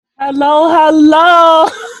Hello, hello!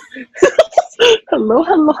 Hello,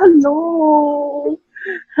 hello, hello!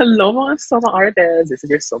 Hello mga Soma artists! This is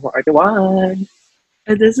your Soma Arte 1.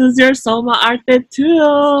 And this is your Soma Arte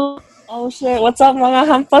 2. Oh shit, what's up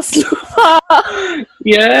mga hampas lupa?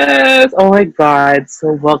 Yes! Oh my god.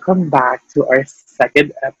 So welcome back to our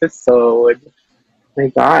second episode. My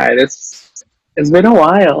god, it's been a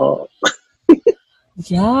while.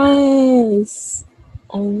 Yes!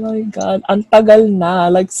 Oh my god, ang tagal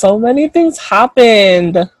na. Like, so many things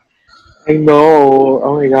happened. I know.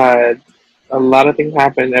 Oh my god. A lot of things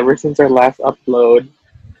happened ever since our last upload.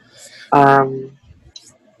 Um,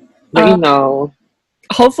 but Uh, what were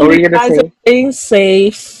hopefully you you gonna guys are say? staying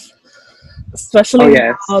safe. Oh Especially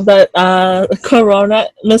now yes. that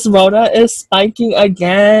Miss Rhoda is spiking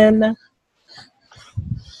again.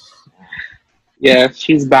 Yes,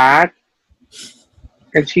 she's back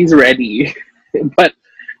and she's ready. But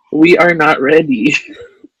we are not ready.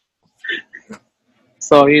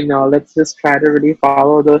 So, let's just try to really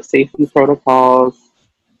follow those safety protocols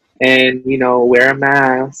and, wear a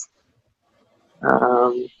mask.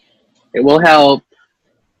 Um, it will help.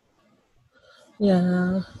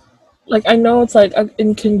 Yeah. Like, I know it's like an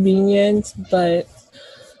inconvenience, but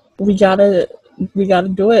we gotta we gotta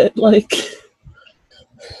do it. Like,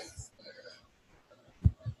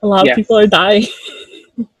 a lot of people are Yes. dying.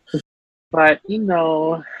 But,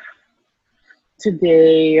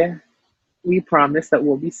 today we promise that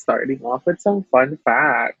we'll be starting off with some fun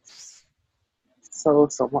facts. So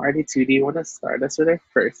Marty 2, do you want to start us with our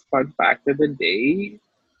first fun fact of the day?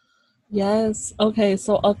 Yes. Okay.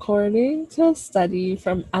 So according to a study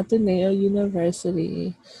from Ateneo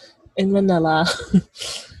University in Manila,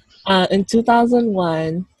 in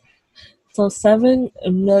 2001, so 7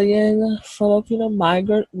 million Filipino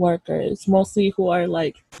migrant workers, mostly who are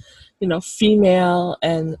like female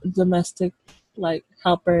and domestic like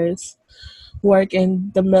helpers, work in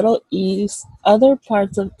the Middle East, other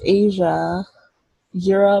parts of Asia,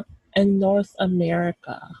 Europe, and North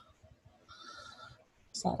America.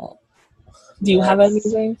 So, do you have Yes.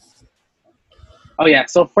 anything? Oh, yeah.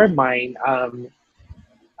 So for mine,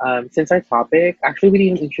 since our topic, actually, we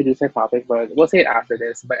didn't introduce our topic, but we'll say it after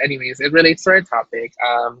this. But, anyways, it relates to our topic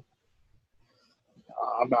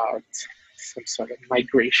about some sort of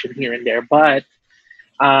migration here and there. But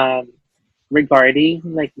um, regarding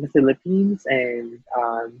like the Philippines and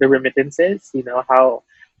the remittances, how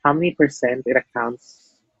many percent it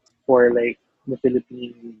accounts for like the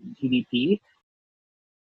Philippine GDP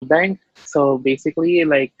bank. So basically,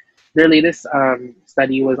 like their latest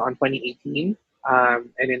study was on 2018, and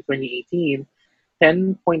in 2018,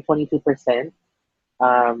 10.22%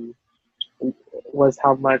 um, was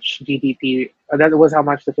how much GDP. That was how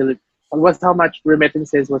much the was how much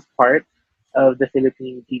remittances was part of the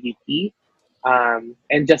Philippine GDP.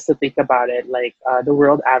 And just to think about it, like the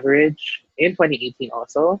world average in 2018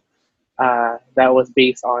 also, that was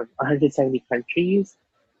based on 170 countries,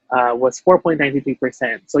 was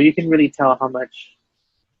 4.93%. So you can really tell how much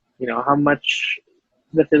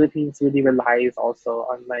the Philippines really relies also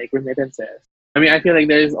on like remittances. I mean, I feel like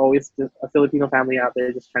there's always just a Filipino family out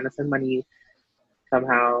there just trying to send money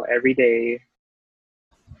somehow every day.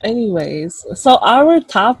 Anyways, so our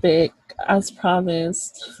topic, as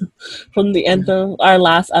promised from the end of our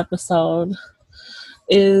last episode,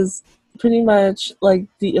 is pretty much like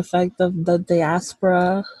the effect of the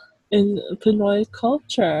diaspora in Pinoy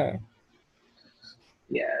culture.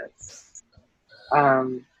 Yes.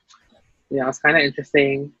 Um, it's kind of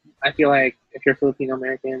interesting. I feel like if you're Filipino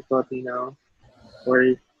American, Filipino,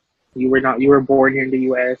 or you were born here in the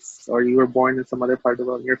U.S. or you were born in some other part of the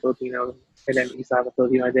world, and you're Filipino, and then you still have a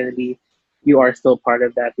Filipino identity, you are still part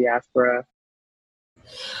of that diaspora.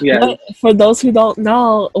 What, Yes. for those who don't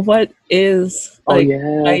know, what is Oh like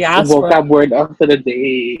yes, diaspora? vocab word of the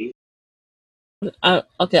day.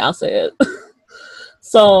 Okay, I'll say it.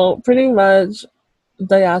 So pretty much,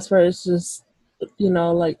 diaspora is just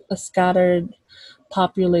like a scattered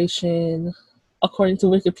population, according to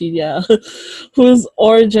Wikipedia, whose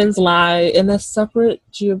origins lie in a separate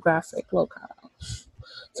geographic locale.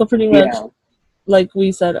 So pretty much, Yeah. like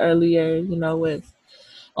we said earlier, with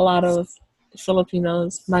a lot of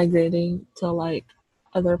Filipinos migrating to like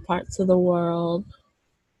other parts of the world.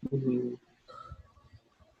 hmm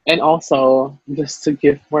And also, just to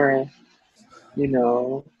give more,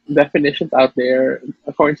 definitions out there,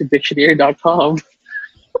 according to dictionary.com,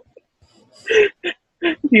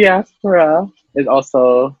 diaspora is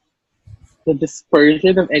also the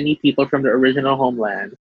dispersion of any people from their original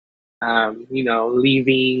homeland.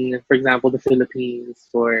 Leaving, for example, the Philippines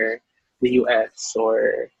or the US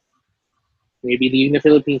or maybe leaving the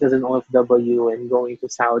Philippines as an OFW and going to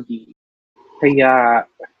Saudi. Kaya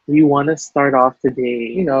we want to start off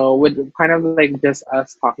today, with kind of like just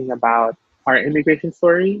us talking about our immigration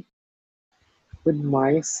story. With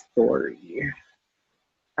my story,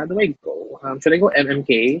 how do I go? Should I go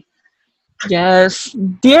MMK? Yes,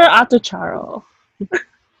 dear Ate Charo.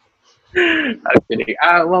 I'm kidding.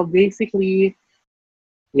 Well, basically,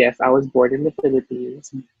 yes, I was born in the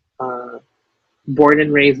Philippines, uh, born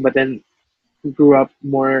and raised, but then grew up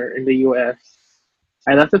more in the US.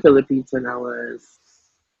 I left the Philippines when I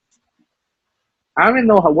don't even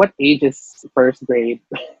know what age is first grade.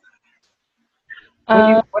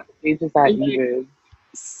 Uh, What age is that like even?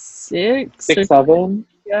 six or 6, 7?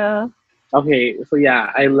 yeah. Okay, so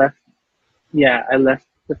yeah, I left. Yeah, I left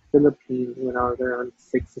the Philippines when I was around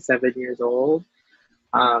 6 to 7 years old.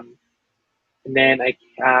 Um, and then I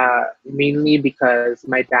mainly because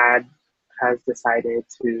my dad has decided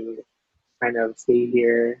to kind of stay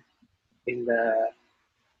here in the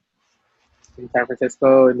in San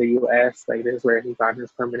Francisco in the U.S. Like this is where he got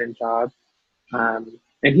his permanent job.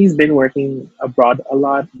 And he's been working abroad a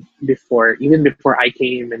lot before, even before I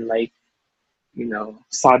came and like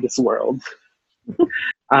saw this world.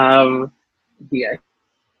 Um, yeah,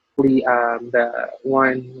 the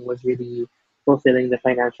one was really fulfilling the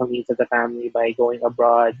financial needs of the family by going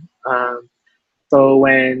abroad. So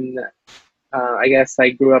when I guess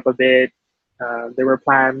I grew up a bit, there were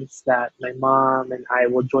plans that my mom and I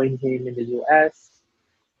will join him in the U.S.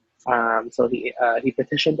 So he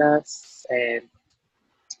petitioned us, and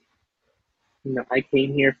I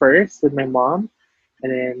came here first with my mom,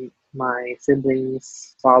 and then my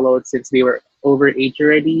siblings followed since they were over age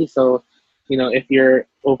already. So, if you're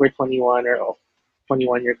over 21 or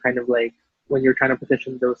 21, you're kind of like when you're trying to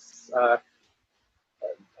petition those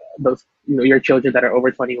your children that are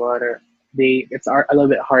over 21 or it's a little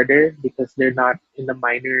bit harder because they're not in the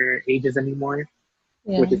minor ages anymore,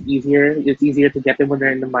 which Yeah. is easier. It's easier to get them when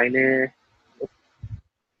they're in the minor.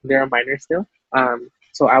 They're a minor still.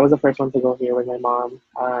 So I was the first one to go here with my mom,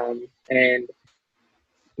 and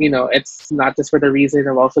it's not just for the reason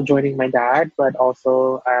of also joining my dad, but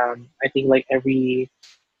also I think like every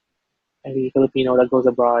Filipino that goes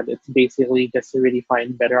abroad, it's basically just to really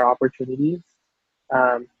find better opportunities.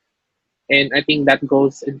 Um, and I think that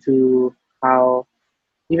goes into how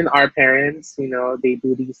even our parents, they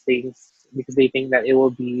do these things because they think that it will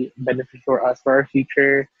be beneficial for us for our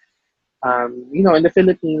future. In the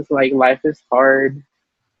Philippines, like life is hard.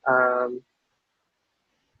 Um,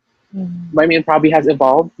 Mm. I mean, it probably has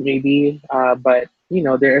evolved, maybe, but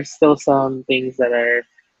there are still some things that are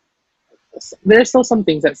there's still some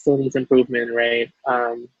things that still needs improvement, right?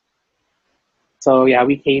 So yeah,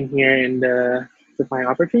 we came here and to find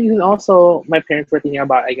opportunities, and also my parents were thinking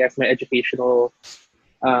about, I guess, my educational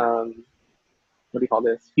what do you call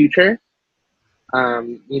this future.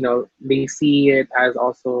 They see it as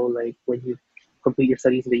also like when you complete your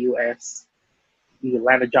studies in the U.S., you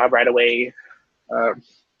land a job right away. Um,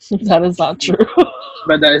 That is not true.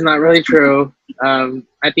 but that is not really true.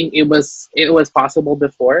 I think it was possible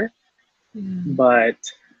before, Mm. but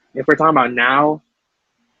if we're talking about now,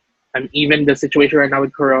 and even the situation right now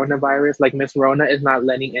with coronavirus, like Miss Rona is not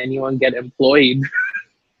letting anyone get employed.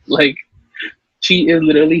 Like she is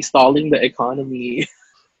literally stalling the economy.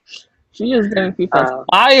 She is getting people Uh,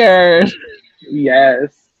 fired.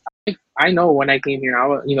 yes, I know when I came here,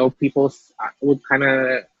 people would kind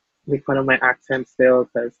of make fun of my accent still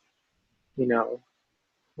because you know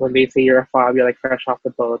when they say you're a fob, you're like fresh off the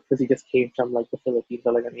boat because you just came from like the Philippines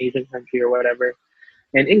or like an Asian country or whatever.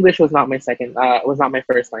 And English was not my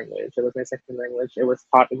first language. It was my second language. It was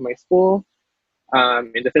taught in my school,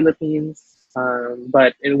 in the Philippines.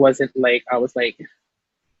 But it wasn't like I was like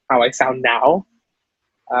how I sound now.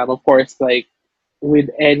 Of course, like with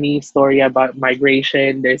any story about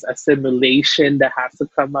migration, there's assimilation that has to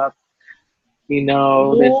come up.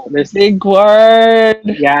 Oh, There's big word.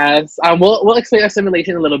 yes. We'll explain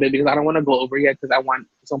assimilation a little bit because I don't want to go over yet because I want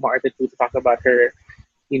Soma Arte to talk about her,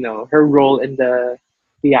 her role in the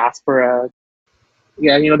diaspora.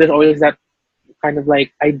 Yeah, there's always that kind of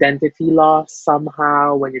like identity loss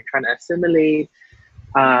somehow when you're trying to assimilate.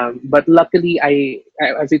 But luckily,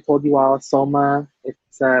 as I told you all, Soma,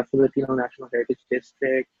 it's a Filipino National Heritage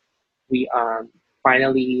District. We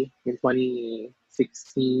finally in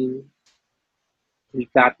 2016 we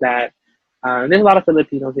got that. There's a lot of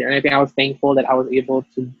Filipinos here, and I think I was thankful that I was able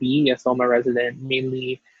to be a Soma resident,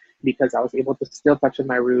 mainly because I was able to still touch on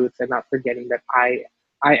my roots and not forgetting that I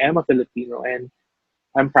am a Filipino and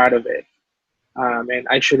I'm proud of it. And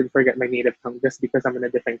I shouldn't forget my native tongue just because I'm in a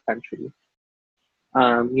different country.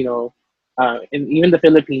 Um, you know, and even the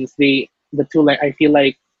Philippines, the two, like, I feel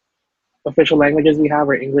like official languages we have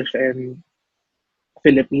are English and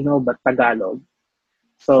Filipino, but Tagalog.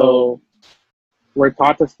 So we're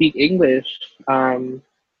taught to speak English. Um,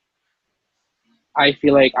 I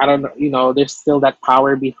feel like, I don't know, there's still that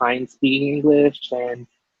power behind speaking English, and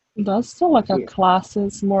That's still like a yeah,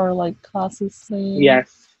 classes, more like classes thing.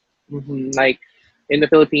 yes, like in the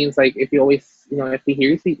Philippines, like if you always, if we hear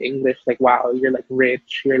you speak English, like wow, you're like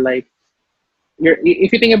rich, you're like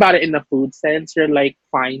if you think about it in the food sense, you're like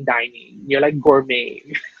fine dining, you're like gourmet.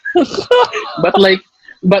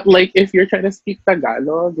 But like if you're trying to speak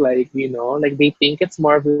Tagalog, like like they think it's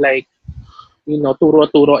more of like turo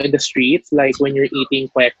turo in the streets, like when you're eating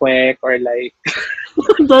kwek kwek or like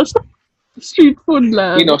That's street food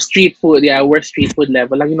level. street food. Yeah, we're street food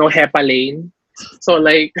level, like Hepa Lane. So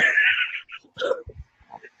like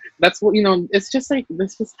that's what it's just like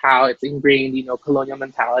this is how it's ingrained, colonial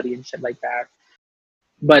mentality and shit like that.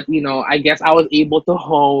 But I guess I was able to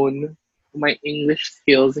hone my English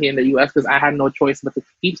skills here in the US because I had no choice but to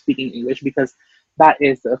keep speaking English because that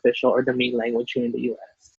is the official or the main language here in the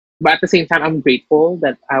US. But at the same time, I'm grateful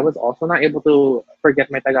that I was also not able to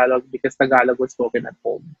forget my Tagalog because Tagalog was spoken at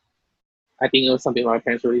home. I think it was something my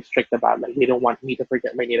parents were really strict about. Like, they don't want me to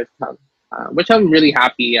forget my native tongue, which I'm really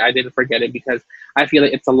happy I didn't forget it because I feel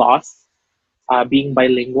like it's a loss. Being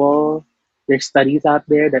bilingual, there's studies out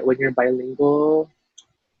there that when you're bilingual,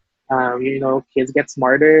 kids get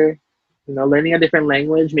smarter. Learning a different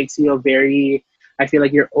language makes you a very, I feel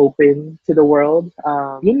like you're open to the world.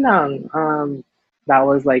 Yun lang. That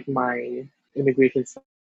was like my immigration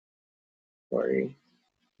story.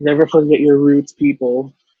 Never forget your roots,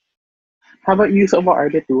 people. How about you, Soma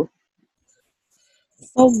Arte too?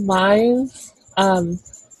 So mine's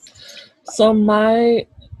so my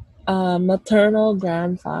maternal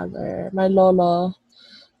grandfather, my lolo,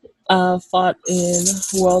 fought in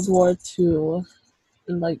World War II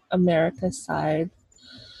in like America's side,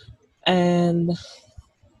 and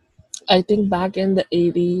I think back in the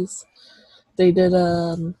 80s they did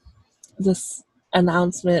this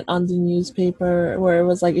announcement on the newspaper where it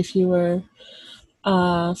was like if you were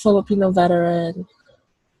a Filipino veteran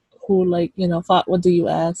who like fought with the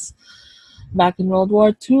U.S. back in World War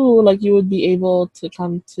II, like you would be able to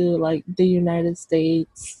come to like the United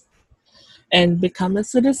States and become a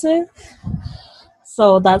citizen.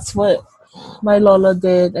 So that's what my Lola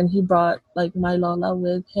did, and he brought like my Lola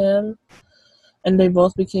with him, and they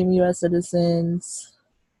both became U.S. citizens.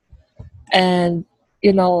 And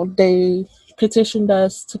they petitioned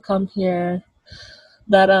us to come here.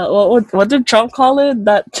 That what did Trump call it?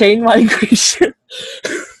 That chain migration.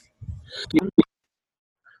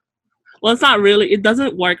 Well, it's not really. It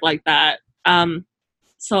doesn't work like that.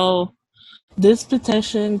 So this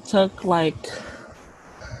petition took like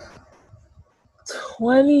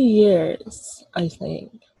 20 years, I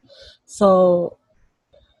think. So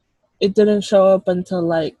it didn't show up until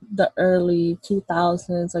like the early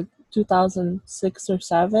 2000s, like 2006 or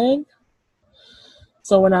 7.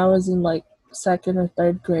 So when I was in like second or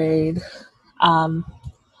third grade, um,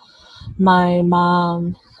 my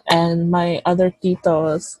mom and my other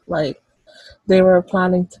titos, like, they were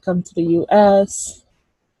planning to come to the US.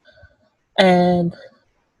 And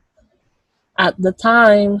at the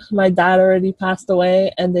time, my dad already passed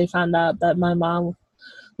away, and they found out that my mom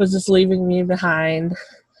was just leaving me behind.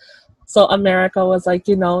 So America was like,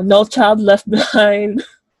 no child left behind.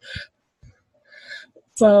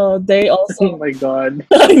 So they Oh also, my god.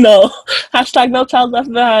 I know, hashtag no child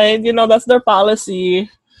left behind. That's their policy.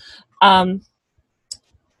 Um,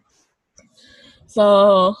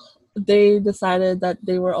 so they decided that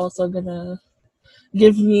they were also gonna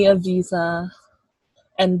give me a visa,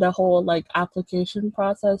 and the whole like application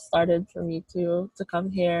process started for me to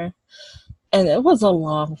come here, and it was a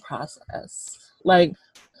long process. Like,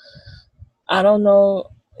 I don't know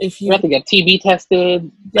if We you, have to get TB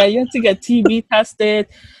tested. yeah, you have to get TB tested,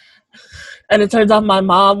 and it turns out my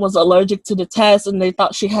mom was allergic to the test, and they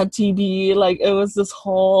thought she had TB. Like, it was this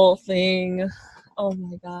whole thing. Oh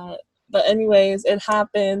my god! But anyways, it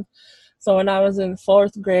happened. So when I was in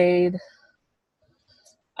fourth grade,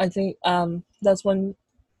 I think that's when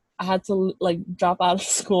I had to like drop out of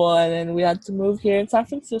school, and then we had to move here in San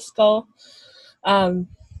Francisco. Um,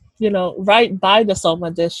 right by the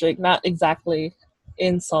Soma district, not exactly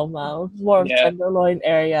in Soma, more of Yeah. Tenderloin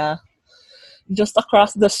area, just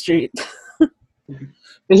across the street.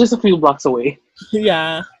 It's just a few blocks away.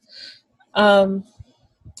 Yeah. Um,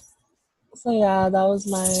 so yeah, that was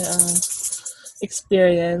my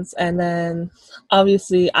experience, and then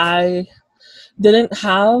obviously I didn't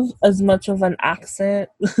have as much of an accent.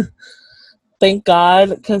 Thank God,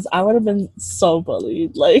 because I would have been so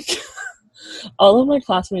bullied. Like, All of my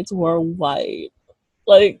classmates were white.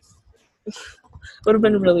 Like, would have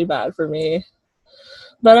been really bad for me.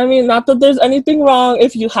 But I mean, not that there's anything wrong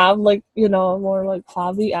if you have like, more like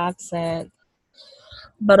cloudy accent.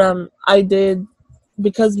 But I did,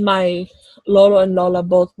 because my Lolo and Lola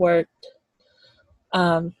both worked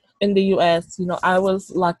in the US. I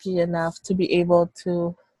was lucky enough to be able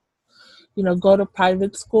to, go to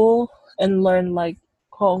private school and learn like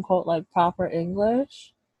quote unquote like proper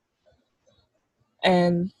English.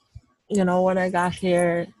 And when I got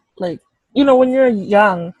here, like, when you're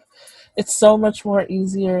young, it's so much more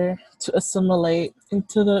easier to assimilate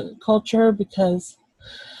into the culture, because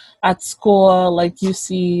at school, like, you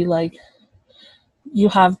see, like, you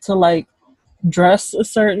have to like dress a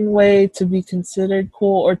certain way to be considered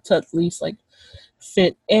cool, or to at least like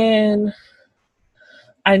fit in.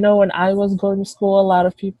 I know when I was going to school, a lot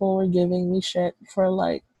of people were giving me shit for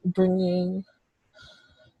like bringing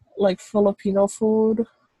like Filipino food,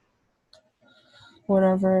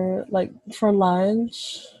 whatever, like for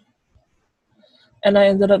lunch. And I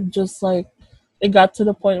ended up just like, it got to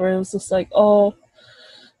the point where it was just like, oh,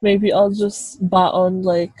 maybe I'll just buy on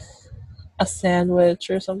like a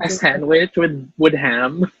sandwich or A something. sandwich with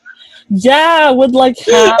ham. Yeah, with like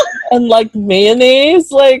ham and like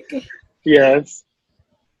mayonnaise. Like, Yes.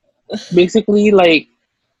 Basically, like,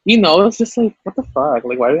 it's just like, what the fuck?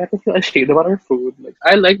 Like, why do we have to feel ashamed about our food? Like,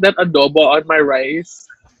 I like that adobo on my rice.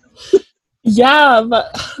 yeah,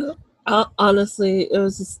 but honestly, it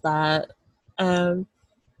was just that. Um,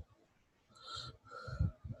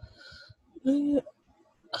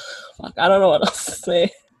 fuck, I don't know what else to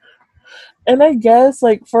say. And I guess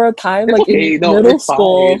like for a time, It's like in okay. No, middle it's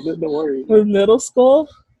school, fine. Don't worry. with middle school,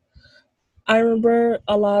 I remember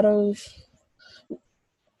a lot of,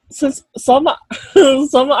 since some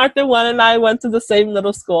some Arte One and I went to the same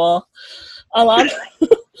middle school. A lot,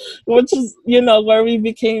 which is where we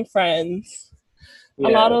became friends. A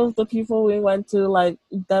lot Yes. of the people we went to, like,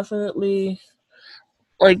 definitely,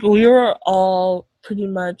 like, we were all pretty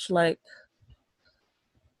much like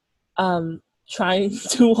trying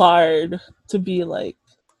too hard to be like,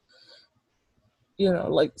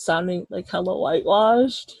 like sounding like hella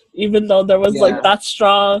whitewashed, even though there was like Yeah. that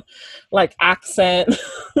strong like accent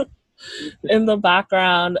in the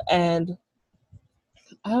background. And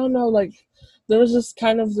I don't know, like, there was just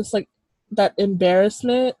kind of this like that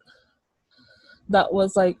embarrassment that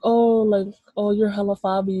was like, oh, like, oh, you're hella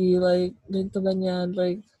fobby, like, ganito ganyan,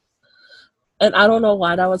 like, and I don't know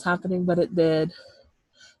why that was happening, but it did.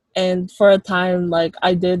 And for a time, like,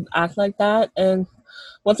 I did act like that. And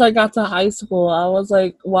once I got to high school, I was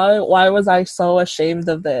like, why was I so ashamed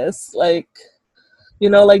of this? Like,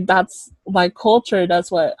 like, that's my culture.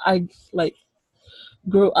 That's what I like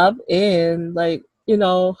grew up in. Like,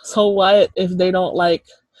 so what if they don't like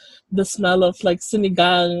the smell of like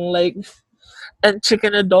sinigang, like, and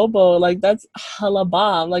chicken adobo? Like, that's hella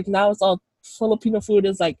bomb. Like, now it's all Filipino food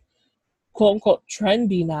is like quote unquote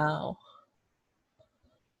trendy now.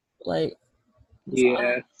 Like, so,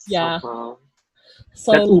 Yes. yeah. Uh-huh.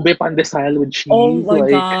 That So, ube pandesal with oh cheese, my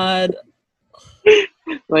god.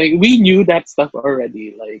 like we knew that stuff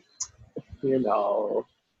already. Like, you know,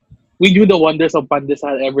 we knew the wonders of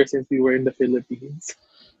pandesal ever since we were in the Philippines.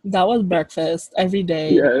 That was breakfast every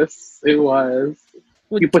day Yes, it was.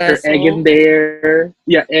 with You put your egg queso, in there,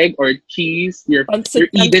 yeah, egg or cheese, your pancit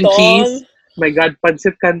even canton. cheese. My God,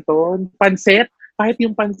 pancit canton, pancit, kahit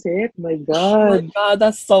yung pancit. My My God, god,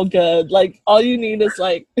 that's so good. Like, all you need is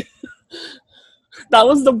like, that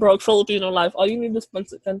was the broke Filipino life. All you need is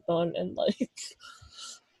pancit canton and like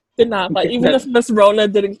tinapa. Even that if Miss Rona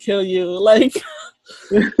didn't kill you, like,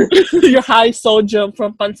 your high sodium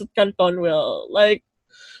from pancit canton will. Like,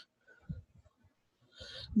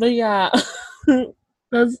 but yeah,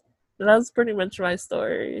 that's that's pretty much my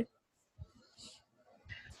story.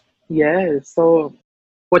 yes. So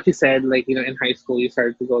what you said, like in high school, you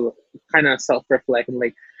started to go kind of self-reflect and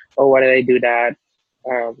like, oh, why did I do that?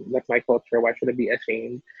 That's my culture. Why should I be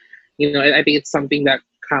ashamed? I think it's something that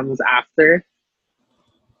comes after,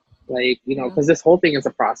 like Yeah. because this whole thing is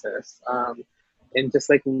a process, and just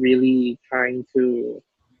like really trying to.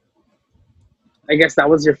 I guess that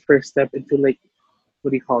was your first step into like what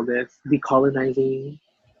do you call this? Decolonizing.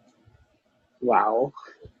 Wow.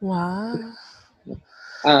 Wow.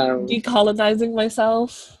 Um. Decolonizing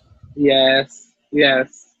myself. Yes.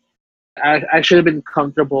 Yes. I should have been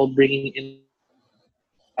comfortable bringing in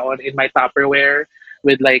in my Tupperware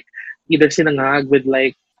with like either sinangag with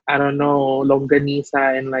like I don't know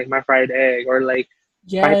longganisa and like my fried egg or like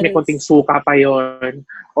kahit may konting Yes. suka pa yon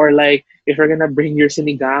or like if you're gonna bring your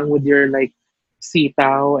sinigang with your like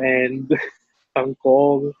sitaw and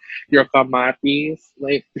kangkong, your kamatis.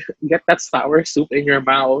 Like, get that sour soup in your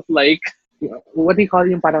mouth. Like, what do you call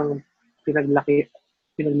yung parang pinaglaki,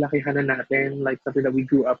 pinaglakihan na natin, like something that we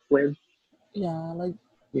grew up with. Yeah, like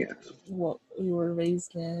Yeah. what we were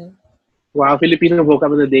raised in. Wow, Filipino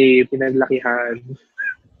vocab of the day, pinaglakihan.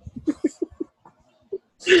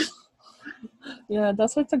 Yeah,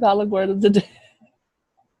 that's our Tagalog word of the day.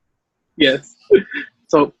 Yes.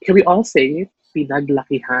 So, can we all say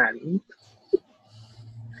pinaglakihan?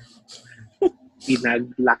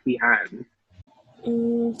 Pinaglakihan.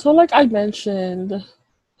 So, like I mentioned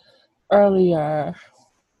earlier,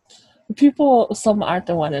 people, some Art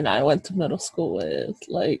the one and I went to middle school with,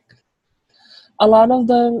 like, a lot of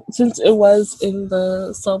them, since it was in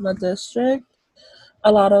the Soma district,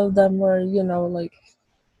 a lot of them were, like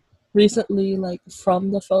recently, like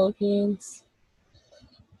from the Philippines,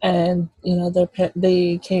 and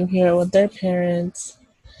they came here with their parents,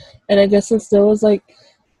 and I guess since there was like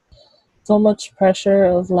so much pressure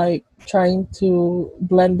of like trying to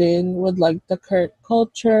blend in with like the current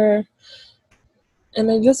culture, and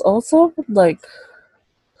I guess also like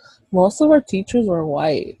most of our teachers were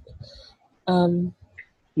white. Um,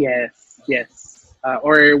 Yes, yes.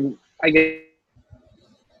 Or I guess,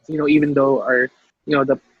 even though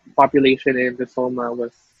the population in the Soma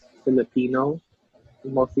was Filipino,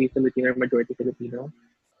 mostly Filipino, majority Filipino,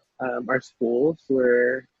 our schools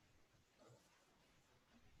were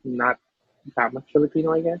not that much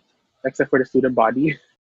Filipino, I guess, except for the student body.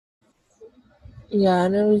 yeah,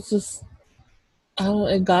 and it was just I don't know,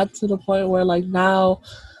 it got to the point where like now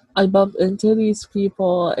I bump into these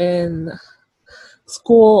people in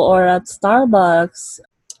school or at Starbucks.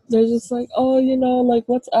 They're just like, oh, like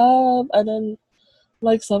what's up? And then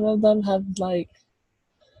like some of them have like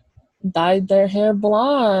dyed their hair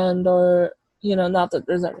blonde, or not that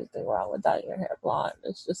there's anything wrong with dyeing your hair blonde.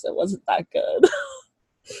 It's just it wasn't that good.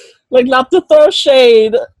 Like not to throw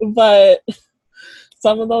shade, but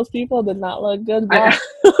some of those people did not look good blonde.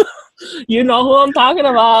 I, You know who I'm talking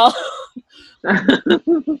about.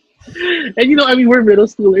 and I mean, we're middle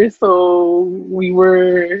schoolers, so we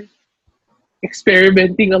were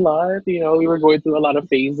experimenting a lot. We were going through a lot of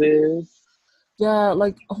phases. Yeah,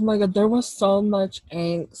 like oh my god, there was so much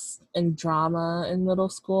angst and drama in middle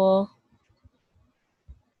school.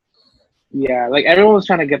 Yeah, like everyone was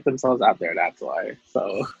trying to get themselves out there. That's why.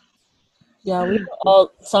 So Yeah, we were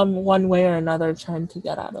all some one way or another trying to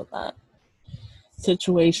get out of that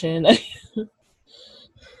situation.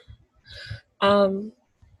 um,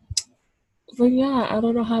 but yeah, I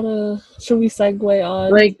don't know how to. Should we segue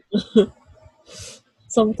on like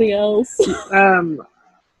something else? um,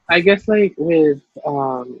 I guess like with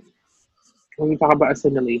when we talk about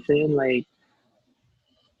assimilation, like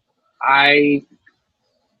I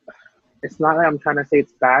it's not like I'm trying to say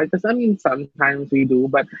it's bad because I mean sometimes we do,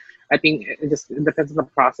 but I think it depends on the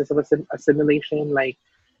process of assimilation. Like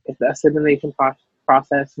if the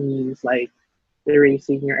process means like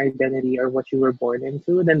erasing your identity or what you were born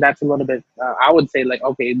into, then that's a little bit. I would say like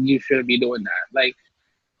okay, you shouldn't be doing that. Like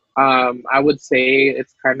I would say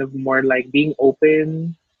it's kind of more like being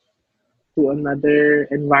open to another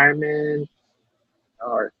environment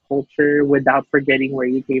or culture without forgetting where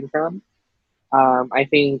you came from. I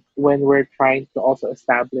think when we're trying to also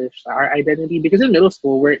establish our identity, because in middle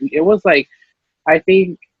school, where it was like, I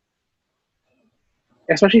think,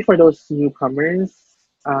 especially for those newcomers,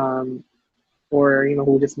 um, or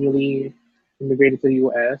who just newly immigrated to the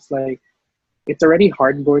U.S., like it's already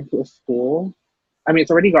hard going to a school. I mean,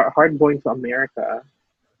 it's already got hard going to America,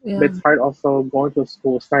 but Yeah, it's hard also going to a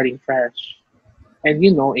school starting fresh. And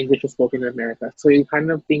English is spoken in America, so you're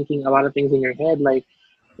kind of thinking a lot of things in your head, like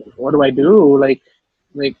what do I do? Like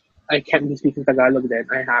I can't be speaking Tagalog then.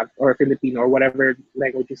 I have or Filipino or whatever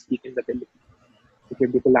language you speak in the Philippines. If you're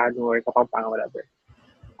Bicolano or Kapampangan, whatever.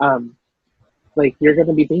 Um, like you're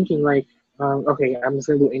gonna be thinking like, okay, I'm just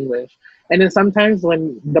gonna do English. And then sometimes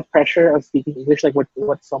when the pressure of speaking English, like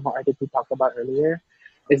what Soma artist we talked about earlier,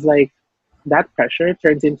 is like that pressure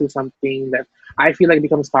turns into something that I feel like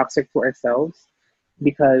becomes toxic for ourselves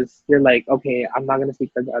because you're like, okay, I'm not gonna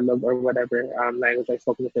speak Tagalog or whatever language I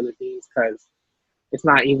spoke in the Philippines because it's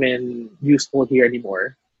not even useful here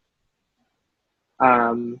anymore.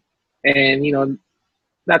 Um, and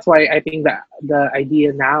that's why I think that the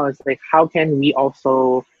idea now is like, how can we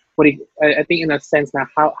also, I think in a sense now,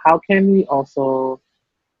 how can we also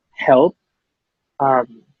help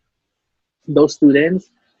um, those students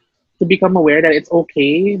to become aware that it's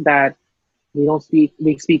okay that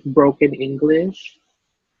they speak broken English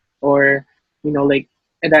or like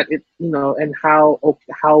and that it and how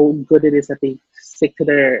good it is that they stick to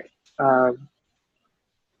their um,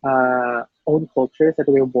 own cultures that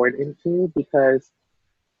they were born into, because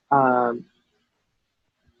um,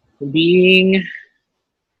 being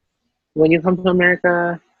when you come to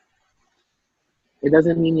America, it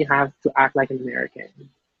doesn't mean you have to act like an American.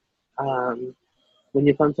 Um, when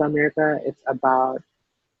you come to America, it's about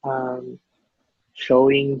um,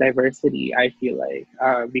 showing diversity. I feel like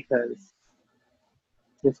because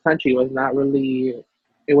this country was not really,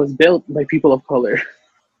 it was built by people of color.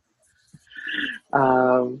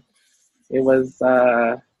 um, it was,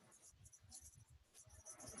 I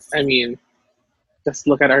mean, just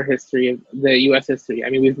look at our history, the U.S. history. I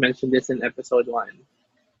mean, we've mentioned this in episode one.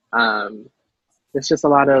 Um, there's just a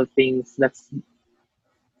lot of things that's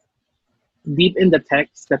deep in the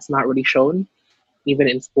text that's not really shown, even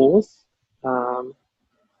in schools. Um,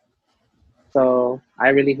 so I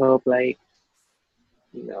really hope, like,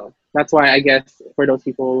 that's why I guess for those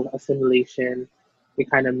people, assimilation,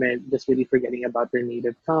 it kind of meant just really forgetting about their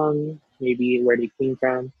native tongue, maybe where they came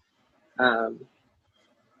from. Um,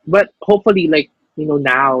 but hopefully, like,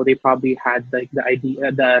 now they probably had like the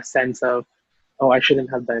idea, the sense of, oh, I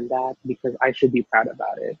shouldn't have done that because I should be proud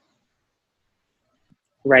about it,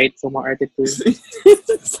 right? So more article.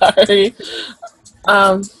 Sorry.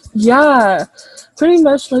 Um, yeah, pretty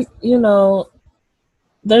much like,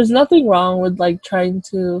 there's nothing wrong with like trying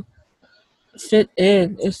to fit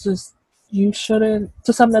in. It's just you shouldn't.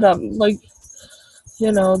 To sum it up, like,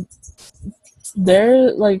 you know,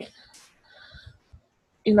 they're like,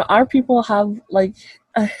 our people have like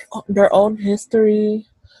their own history,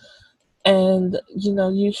 and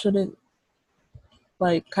you shouldn't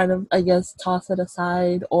like kind of, I guess, toss it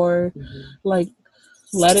aside or Mm-hmm. like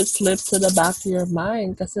let it slip to the back of your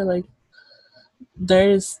mind, because like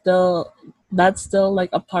there is still that's still like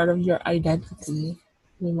a part of your identity,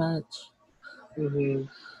 pretty much. Mm-hmm.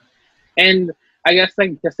 And I guess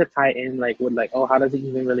like just to tie in like with like, oh, how does it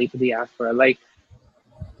even relate to diaspora? Like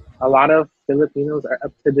a lot of Filipinos are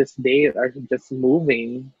up to this day are just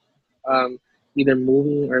moving, um, either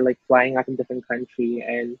moving or like flying out in different country,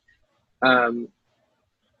 and um,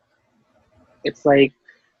 it's like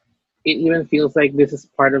it even feels like this is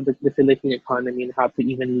part of the Philippine economy and how to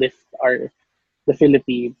even lift our the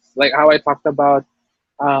Philippines. Like how I talked about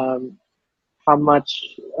um, how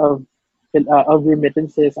much of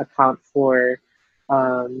remittances account for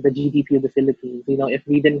the GDP of the Philippines. If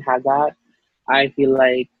we didn't have that, I feel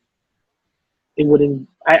like it wouldn't.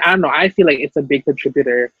 I don't know. I feel like it's a big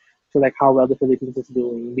contributor to like how well the Philippines is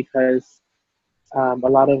doing, because a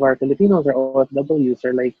lot of our Filipinos or OFWs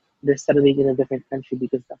are like they're settling in a different country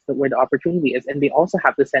because that's where the opportunity is, and they also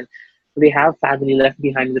have to send. They have family left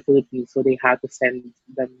behind in the Philippines, so they have to send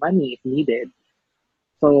them money if needed.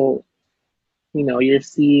 So you're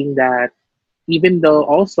seeing that even though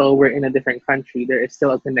also we're in a different country, there is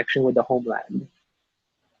still a connection with the homeland.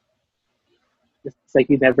 It's like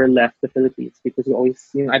you never left the Philippines because you always,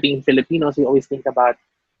 I think Filipinos, we always think about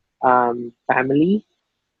family,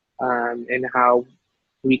 and how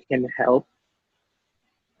we can help,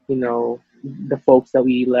 the folks that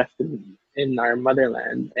we left in our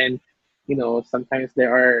motherland. And, sometimes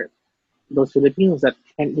there are those Filipinos that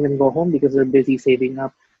can't even go home because they're busy saving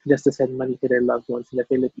up just to send money to their loved ones in the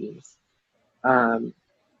Philippines. Um,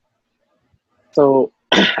 So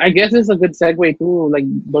I guess it's a good segue too. Like,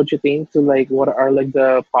 don't you think, to like what are like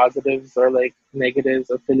the positives or like negatives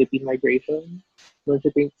of Philippine migration? Don't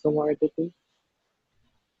you think so, more too?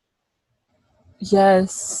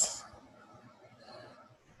 Yes,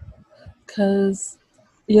 because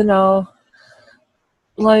you know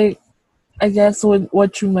like, I guess with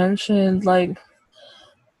what you mentioned, like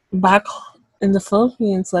back in the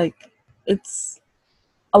Philippines, like it's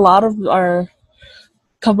a lot of our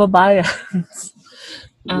kababayans,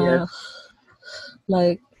 Yes. uh,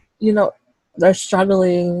 like, you know, they're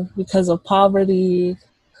struggling because of poverty,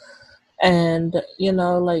 and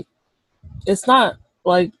like it's not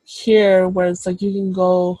like here where it's like you can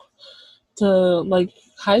go to like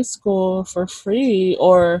high school for free,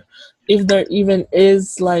 or if there even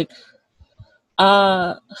is like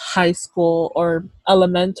a high school or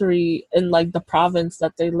elementary in like the province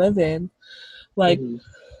that they live in. Like, Mm-hmm.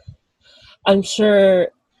 I'm sure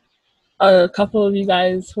a couple of you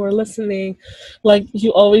guys who are listening, like,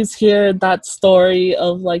 you always hear that story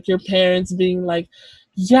of like your parents being like,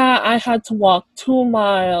 yeah, I had to walk 2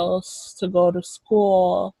 miles to go to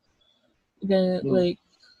school. Then like,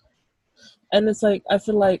 and it's like, I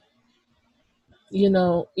feel like,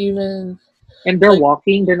 even And they're like,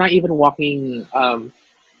 walking. They're not even walking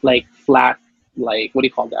like flat. Like, what do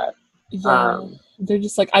you call that? yeah, Um, they're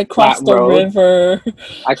just like, I Flat crossed the road. river.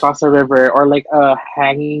 Across a river, or like a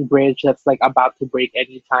hanging bridge that's like about to break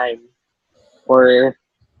anytime, or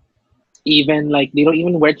Even like they don't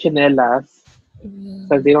even wear chinelas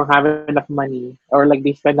because Yeah. they don't have enough money, or like they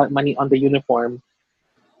spend that money on the uniform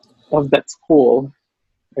of that school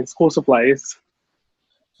and school supplies.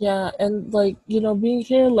 Yeah, and like, being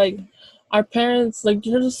here, like our parents, like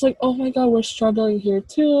you're just like, oh my God, we're struggling here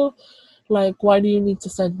too. Like, why do you need to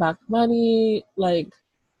send back money? Like,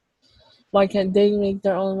 why can't they make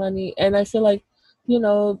their own money? And I feel like, you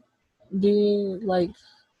know, being like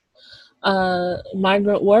a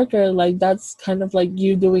migrant worker, like that's kind of like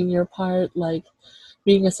you doing your part, like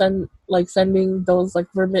being like sending those like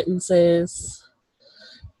remittances,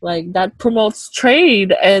 like that promotes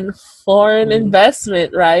trade and foreign Mm.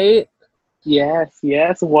 investment, right? Yes,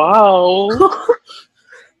 yes, wow.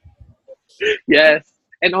 Yes.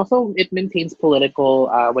 And also it maintains political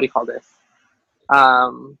what do you call this?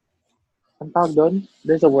 Um ang tawag doon?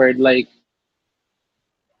 There's a word like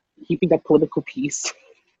keeping that political peace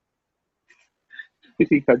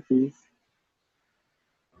between countries.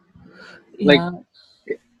 Like Yeah.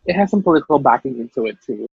 it has some political backing into it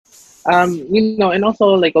too. And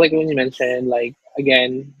also like when you mentioned, like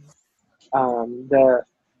again, the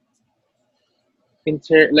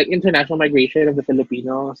international migration of the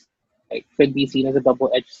Filipinos like could be seen as a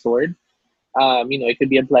double-edged sword. It could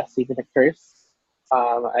be a blessing and a curse.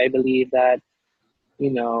 I believe that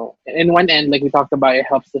in one end, like we talked about, it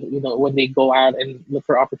helps when they go out and look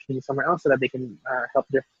for opportunities somewhere else so that they can help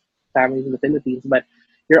their families in the Philippines. But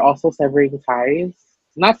you're also severing ties,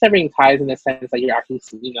 not severing ties in the sense that you're actually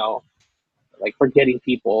like forgetting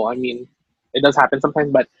people. I mean, it does happen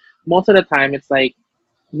sometimes, but most of the time, it's like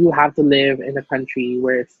you have to live in a country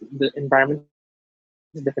where the environment is different, the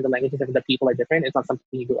language is different, the people are different. It's not something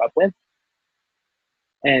you grew up with,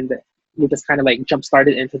 and you just kind of like jump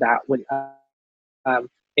started into that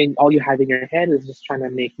and all you have in your head is just trying to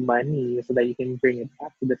make money so that you can bring it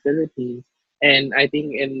back to the Philippines. And I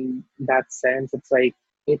think in that sense, it's like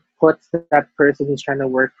it puts that person who's trying to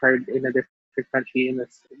work hard in a different country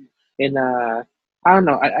in a I don't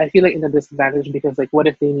know. I feel like in a disadvantage because like what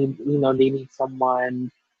if they need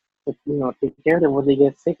someone to take care of them when they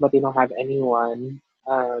get sick, but they don't have anyone.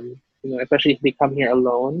 Especially if they come here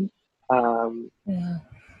alone. Um, Yeah.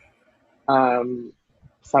 um,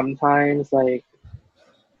 Sometimes like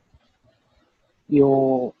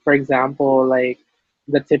for example, like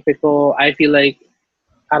the typical, I feel like,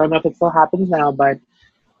 I don't know if it still happens now, but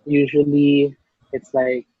usually it's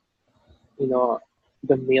like, you know,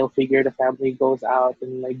 the male figure of the family goes out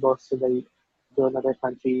and like goes to another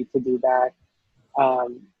country to do that.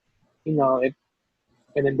 Um, it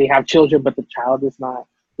and then they have children, but the child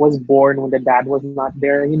was born when the dad was not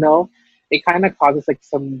there. It kind of causes like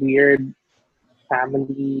some weird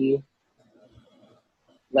family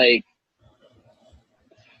like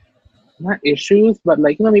not issues, but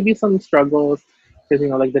like maybe some struggles because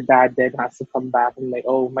like the dad then has to come back and like,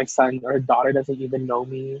 oh, my son or daughter doesn't even know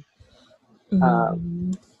me. Um,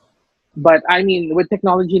 Mhm. but I mean, with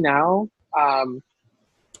technology now, um,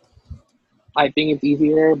 I think it's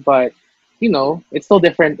easier, but it's still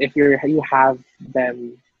different if you have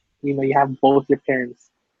them, you have both your parents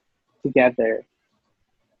together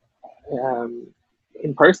um,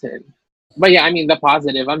 in person. But yeah, I mean the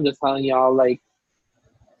positive. I'm just telling y'all, like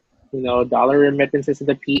dollar remittances to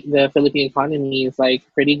the Philippine economy is like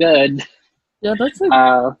pretty good. Yeah, that's like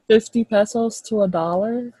Uh, 50 pesos to a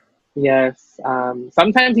dollar. yes.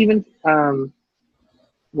 Sometimes even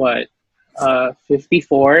what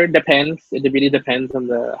 54 depends. It really depends on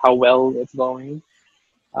the how well it's going.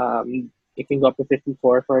 It can go up to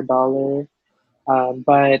 54 for a dollar.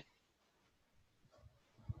 But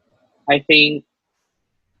I think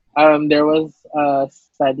there was a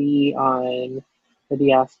study on the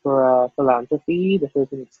diaspora philanthropy, the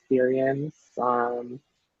Philippine experience.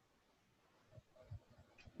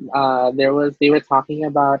 They were talking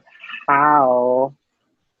about how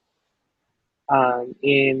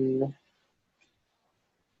in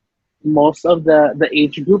most of the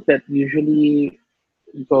age group that usually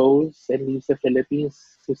goes and leaves the Philippines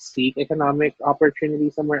to seek economic opportunity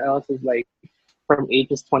somewhere else is like from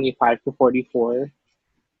ages 25 to 44.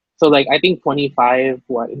 So like I think 25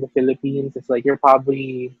 what in the Philippines it's like you're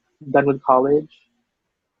probably done with college.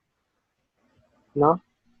 No?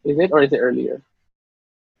 Is it or is it earlier?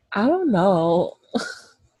 I don't know.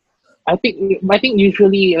 I think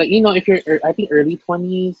usually like if you're I think early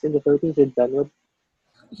 20s in the Philippines you're done with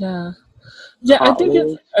Yeah. Yeah, I think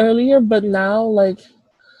it's college. earlier, but now, like,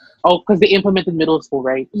 Oh, because they implemented middle school,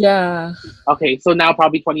 right? yeah, Okay, so now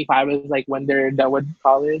probably 25 is like when they're done with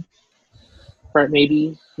college, or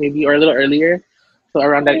maybe or a little earlier. So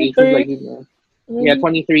around that age is 23, like yeah, maybe.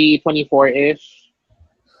 23, 24 ish.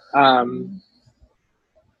 Um,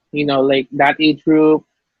 Like that age group,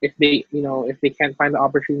 if they can't find the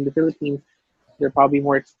opportunity in the Philippines, they're probably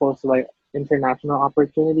more exposed to like international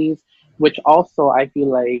opportunities, which also I feel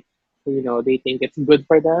like they think it's good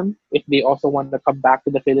for them if they also want to come back to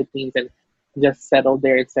the Philippines and just settle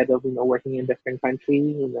there instead of working in a different country,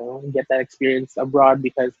 and get that experience abroad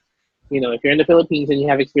because if you're in the Philippines and you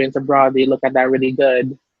have experience abroad, they look at that really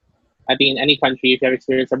good. I think in any country, if you have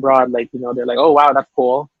experience abroad, like they're like, oh wow, that's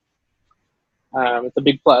cool. It's a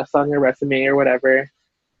big plus on your resume or whatever.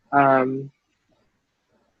 Um,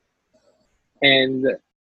 and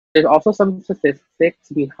there's also some statistics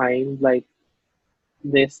behind like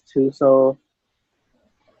this too. So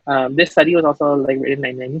this study was also like written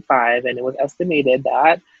in 1995, and it was estimated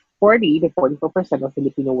that 40 to 44% of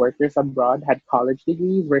Filipino workers abroad had college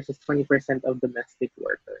degrees versus 20% of domestic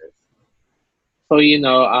workers. So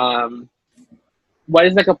what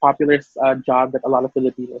is like a popular job that a lot of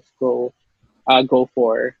Filipinos go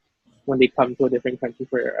for when they come to a different country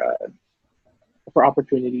for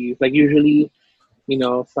opportunities? Like usually,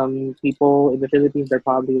 some people in the Philippines are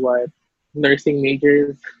probably what nursing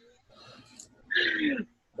majors,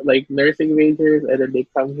 like nursing majors, and then they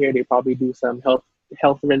come here. They probably do some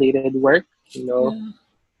health related work. Yeah.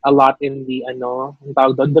 A lot in the ang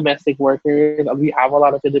tawag doon, domestic workers. We have a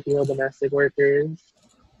lot of Filipino domestic workers.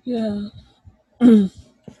 Yeah.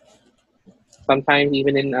 Sometimes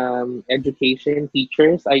even in education,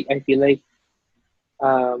 teachers. I feel like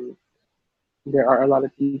um, there are a lot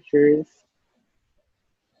of teachers.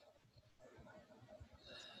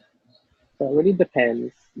 So it really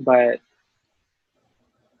depends. But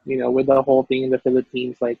with the whole thing in the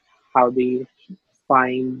Philippines, like how they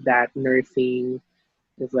find that nursing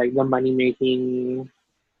is like the money making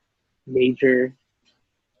major.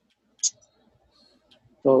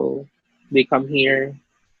 So they come here,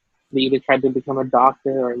 they either try to become a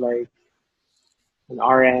doctor or like an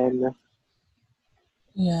RN.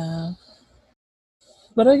 Yeah.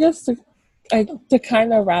 But I guess to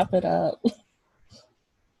kind of wrap it up,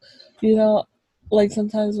 you know, like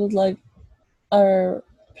sometimes with like our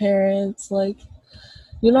parents, like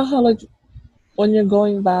how like when you're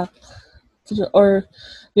going back to or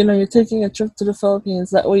you're taking a trip to the Philippines,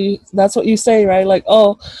 that's what you say, right? Like,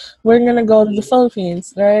 oh, we're gonna go to the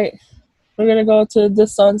Philippines, right? We're gonna go to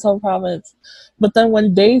this so and so province. But then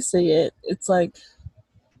when they say it, it's like,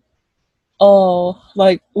 oh,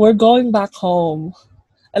 like we're going back home.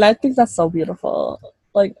 And I think that's so beautiful.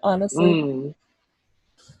 Like honestly. Mm,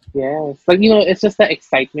 yes. Like, it's just the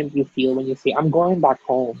excitement you feel when you say, I'm going back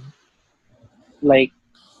home. Like,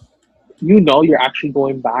 you're actually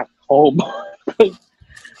going back home.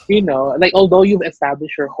 Like, although you've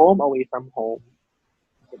established your home away from home,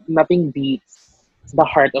 nothing beats the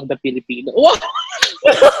heart of the Filipino.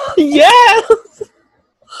 Yeah.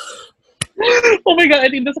 Oh my god, I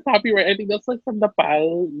think that's a copyright. I think that's like from the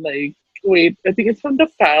PAL, like, wait, I think it's from the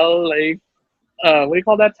PAL, like, what do you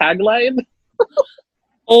call that tagline?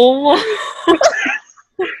 Oh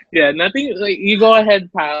Yeah, nothing, like, you go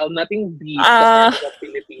ahead, pal. Nothing beats the heart uh of a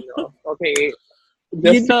Filipino. Okay, you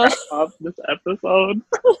just to know wrap up this episode,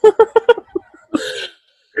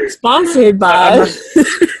 sponsored I'm by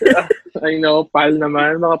not, I know, pal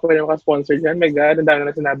naman, baka pwede maka-sponsor dyan. My God, ang dami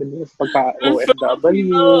na sinabi niyo sa pagka-OFW.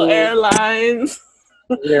 Filipino Airlines.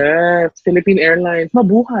 Yes, Philippine Airlines.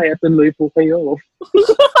 Mabuhay at tuloy po kayo.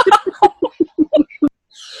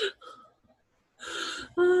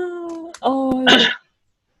 Oh yeah.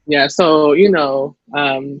 Yeah, so, to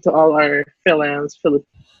all our Philams,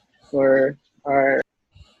 or our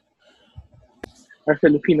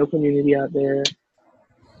Filipino community out there,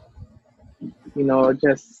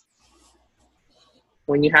 just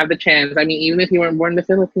when you have the chance, I mean, even if you weren't born in the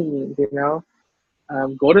Philippines,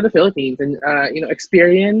 go to the Philippines and,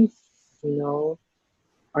 experience, you know,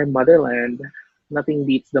 our motherland. Nothing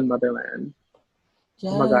beats the motherland.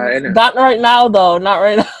 Oh my God. Yes. Not right now though. Not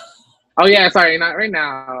right now. Oh yeah, sorry, not right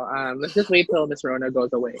now. Let's just wait till Miss Rona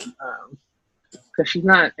goes away. Because she's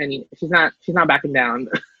not backing down.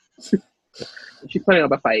 She's putting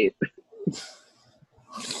up a fight.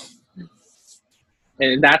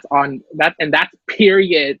 And that's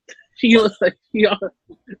period. She was like,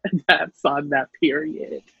 that's on that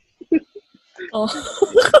period. Oh.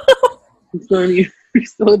 We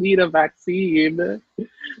still need a vaccine.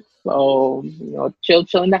 So chill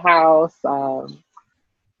in the house.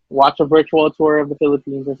 Watch a virtual tour of the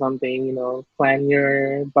Philippines or something. Plan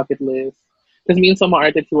your bucket list. Because me and some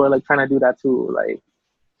artists who are like trying to do that too. Like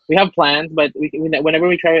we have plans, but whenever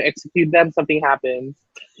we try to execute them, something happens.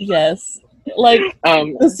 Yes. Like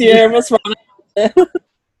Um, this year was wrong.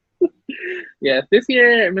 yes, this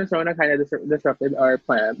year Miss Rona kind of disrupted our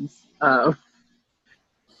plans.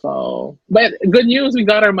 So, but good news, we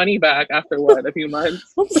got our money back after what, a few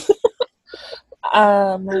months.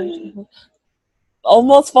 Um,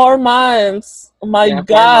 almost 4 months. Oh my Yeah, four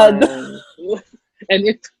God. months. And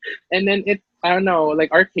it, and then it, I don't know,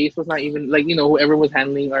 like our case was not even like whoever was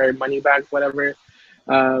handling our money back, whatever.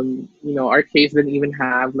 Our case didn't even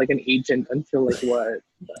have like an agent until like what,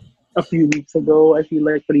 a few weeks ago. I feel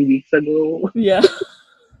like 3 weeks ago. Yeah.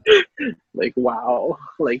 Like wow,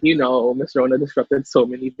 like Miss Rona disrupted so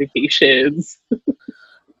many vacations.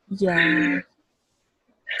 Yeah.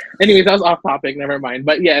 Anyways, that was off topic. Never mind.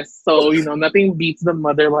 But yes, so nothing beats the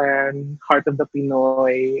motherland, heart of the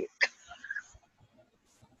Pinoy.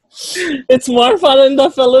 It's more fun in the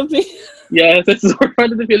Philippines. Yes, it's more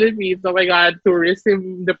fun in the Philippines. Oh my God,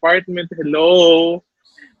 tourism department. Hello,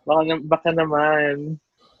 baka naman.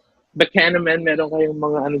 Baka naman meron kayong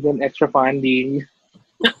mga extra funding.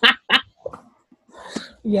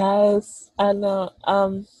 Yes. And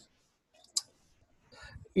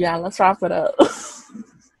yeah, let's wrap it up.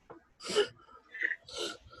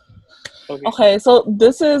 Okay. Okay, so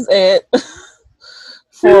this is it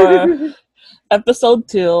for episode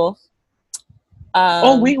 2.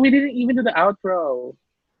 Oh wait, we didn't even do the outro.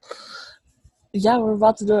 Yeah, we're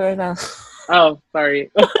about to do it right now. Oh, sorry.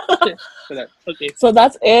 Okay. So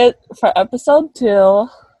that's it for episode 2.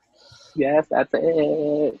 Yes, that's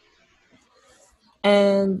it.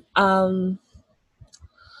 And for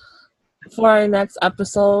our next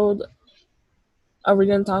episode, are we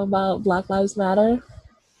gonna talk about Black Lives Matter?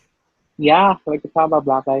 Yeah, we can talk about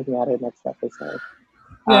Black Lives Matter next episode.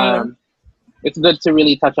 Yeah. It's good to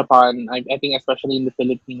really touch upon. I think especially in the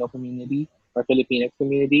Filipino community or Filipino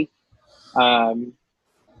community, um,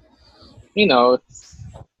 there's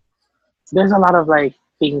a lot of like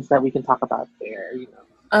things that we can talk about there.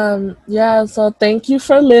 Yeah, so thank you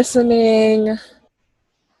for listening.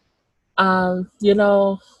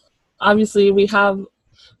 Obviously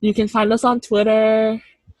you can find us on Twitter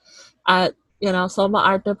at Soma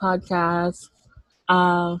Arte Podcast.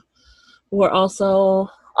 We're also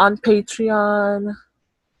on Patreon,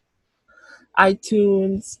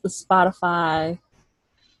 iTunes, Spotify.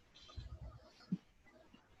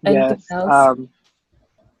 Anything Yes. else?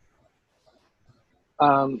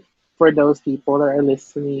 For those people that are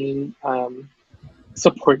listening,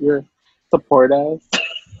 support support us.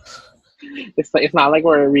 It's not like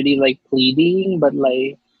we're really like pleading, but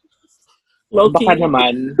like Low baka key.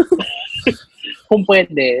 naman kung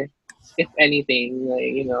pwede, if anything,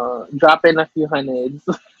 like drop in a few hundreds.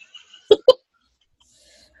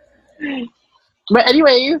 But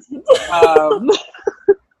anyways,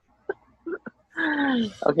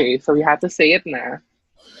 okay, so we have to say it now.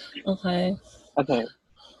 Okay. Okay.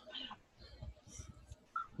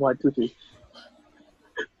 1, 2, 3.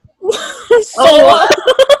 So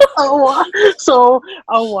So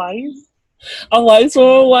a wise a wise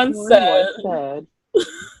woman once woman said, said,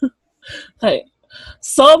 "Hey,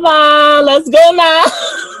 Soma, let's go now."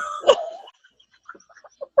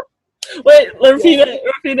 Wait, repeat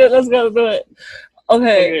it. Let's go do it.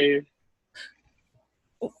 Okay.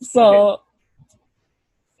 So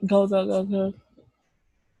go. So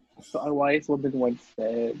a wise woman once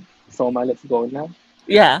said, Soma, let's go now.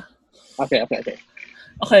 Yeah. Okay.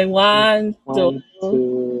 Okay, 1, 1, 2.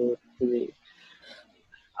 2, 3.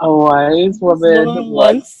 A wise woman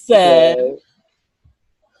Once said,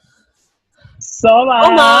 Soma,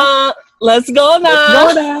 Soma, let's go now.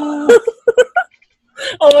 let's go now.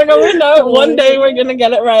 Oh my God, we know one day we're gonna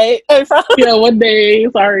get it right. I promise. Yeah, one day.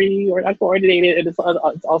 Sorry, we're not coordinated, and it's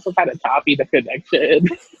also kind of choppy, the connection.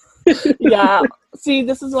 Yeah. See,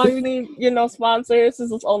 this is why we need, sponsors.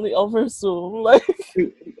 This is only over Zoom. Like,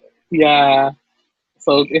 Yeah.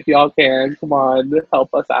 So if y'all can, come on, help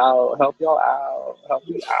us out. Help y'all out. Help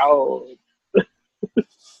me out.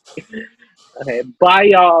 Okay, bye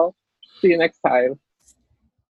y'all. See you next time.